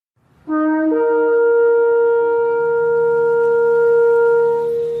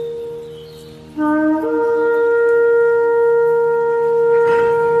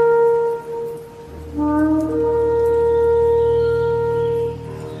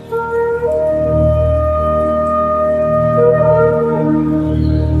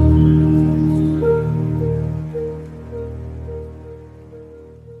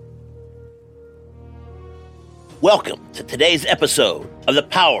Welcome to today's episode of The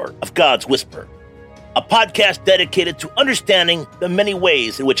Power of God's Whisper, a podcast dedicated to understanding the many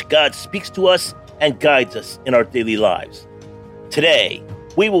ways in which God speaks to us and guides us in our daily lives. Today,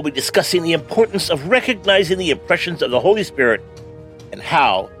 we will be discussing the importance of recognizing the impressions of the Holy Spirit and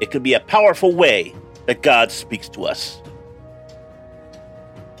how it can be a powerful way that God speaks to us.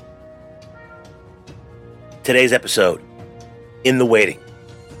 Today's episode, In the Waiting,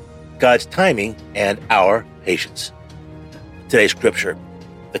 God's timing and our patience. Today's scripture,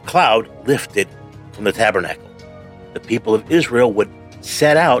 the cloud lifted from the tabernacle. The people of Israel would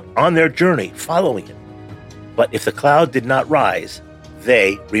set out on their journey following it. But if the cloud did not rise,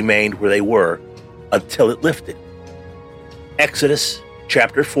 they remained where they were until it lifted. Exodus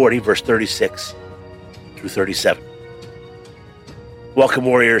chapter 40, verse 36 through 37. Welcome,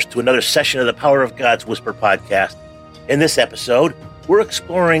 warriors, to another session of the Power of God's Whisper podcast. In this episode, we're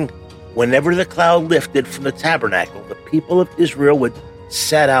exploring whenever the cloud lifted from the tabernacle, the people of Israel would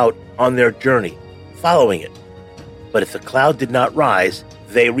set out on their journey, following it. But if the cloud did not rise,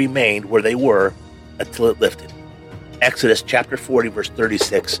 they remained where they were until it lifted. Exodus chapter 40, verse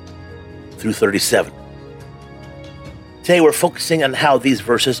 36 through 37. Today we're focusing on how these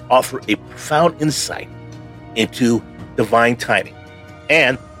verses offer a profound insight into divine timing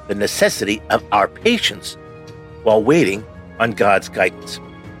and the necessity of our patience while waiting on God's guidance.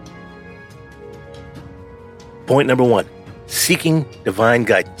 Point number 1, seeking divine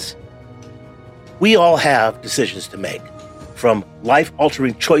guidance. We all have decisions to make, from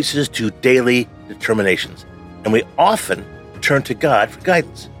life-altering choices to daily determinations, and we often turn to God for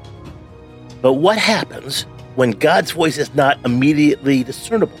guidance. But what happens when God's voice is not immediately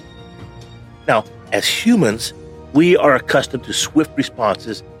discernible? Now, as humans, we are accustomed to swift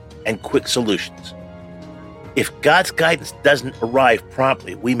responses and quick solutions. If God's guidance doesn't arrive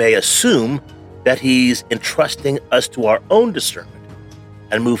promptly, we may assume that He's entrusting us to our own discernment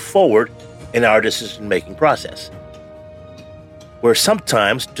and move forward in our decision-making process. We're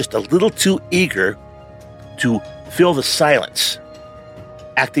sometimes just a little too eager to fill the silence,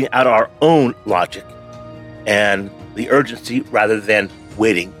 acting out our own logic and the urgency rather than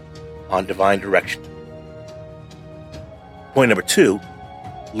waiting on divine direction. Point number 2,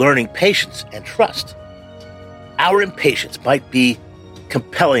 learning patience and trust. Our impatience might be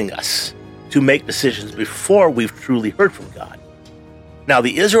compelling us to make decisions before we've truly heard from God. Now,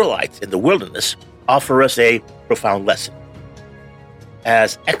 the Israelites in the wilderness offer us a profound lesson.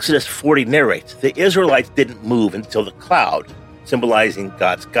 As Exodus 40 narrates, the Israelites didn't move until the cloud, symbolizing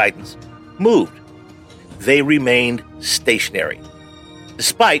God's guidance, moved. They remained stationary,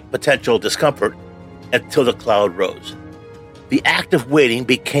 despite potential discomfort, until the cloud rose. The act of waiting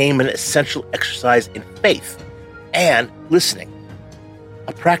became an essential exercise in faith and listening,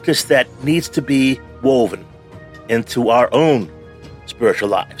 a practice that needs to be woven into our own spiritual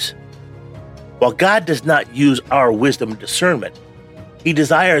lives. While God does not use our wisdom and discernment, He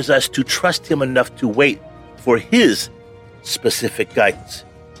desires us to trust Him enough to wait for His specific guidance.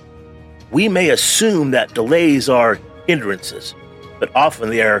 We may assume that delays are hindrances, but often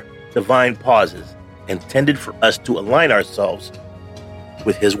they are divine pauses intended for us to align ourselves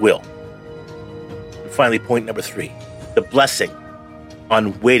with His will. And finally, point number 3, the blessing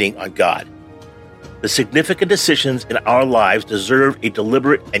on waiting on God. The significant decisions in our lives deserve a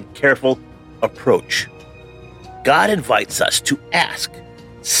deliberate and careful approach. God invites us to ask,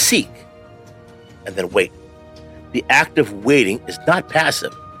 seek, and then wait. The act of waiting is not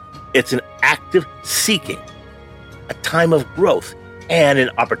passive. It's an active seeking, a time of growth, and an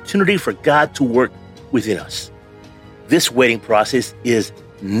opportunity for God to work within us. This waiting process is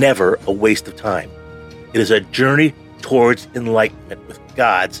never a waste of time. It is a journey towards enlightenment with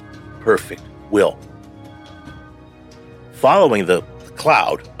God's perfect will. Following the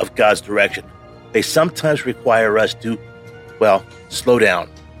cloud of God's direction, they sometimes require us to, slow down,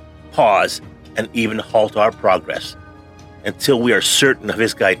 pause, and even halt our progress until we are certain of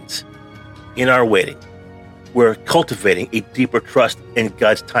His guidance. In our waiting, we're cultivating a deeper trust in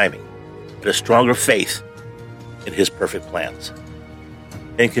God's timing and a stronger faith in His perfect plans.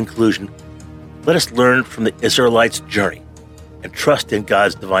 In conclusion, let us learn from the Israelites' journey and trust in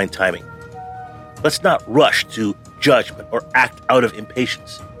God's divine timing. Let's not rush to judgment or act out of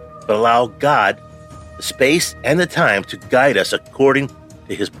impatience, but allow God the space and the time to guide us according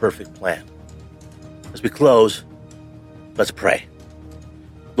to His perfect plan. As we close, let's pray.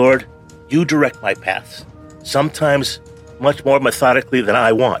 Lord, You direct my paths, sometimes much more methodically than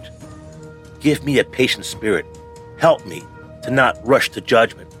I want. Give me a patient spirit. Help me to not rush to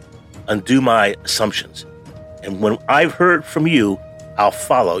judgment, undo my assumptions, and when I've heard from You, I'll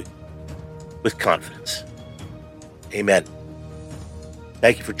follow with confidence. Amen.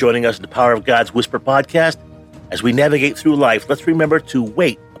 Thank you for joining us in the Power of God's Whisper podcast. As we navigate through life, let's remember to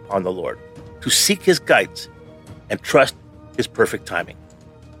wait upon the Lord, to seek His guidance, and trust His perfect timing.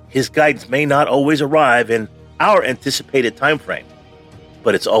 His guidance may not always arrive in our anticipated time frame,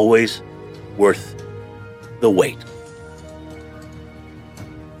 but it's always worth the wait.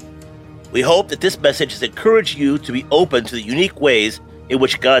 We hope that this message has encouraged you to be open to the unique ways in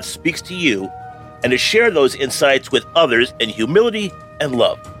which God speaks to you and to share those insights with others in humility and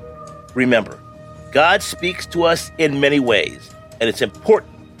love. Remember, God speaks to us in many ways, and it's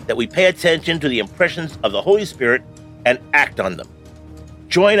important that we pay attention to the impressions of the Holy Spirit and act on them.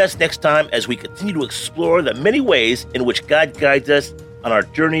 Join us next time as we continue to explore the many ways in which God guides us on our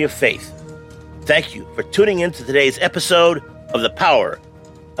journey of faith. Thank you for tuning in to today's episode of The Power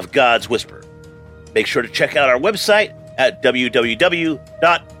of God's Whisper. Make sure to check out our website at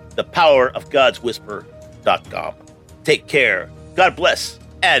www.thepowerofgodswhisper.com. Take care, God bless,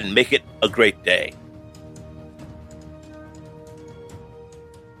 and make it a great day.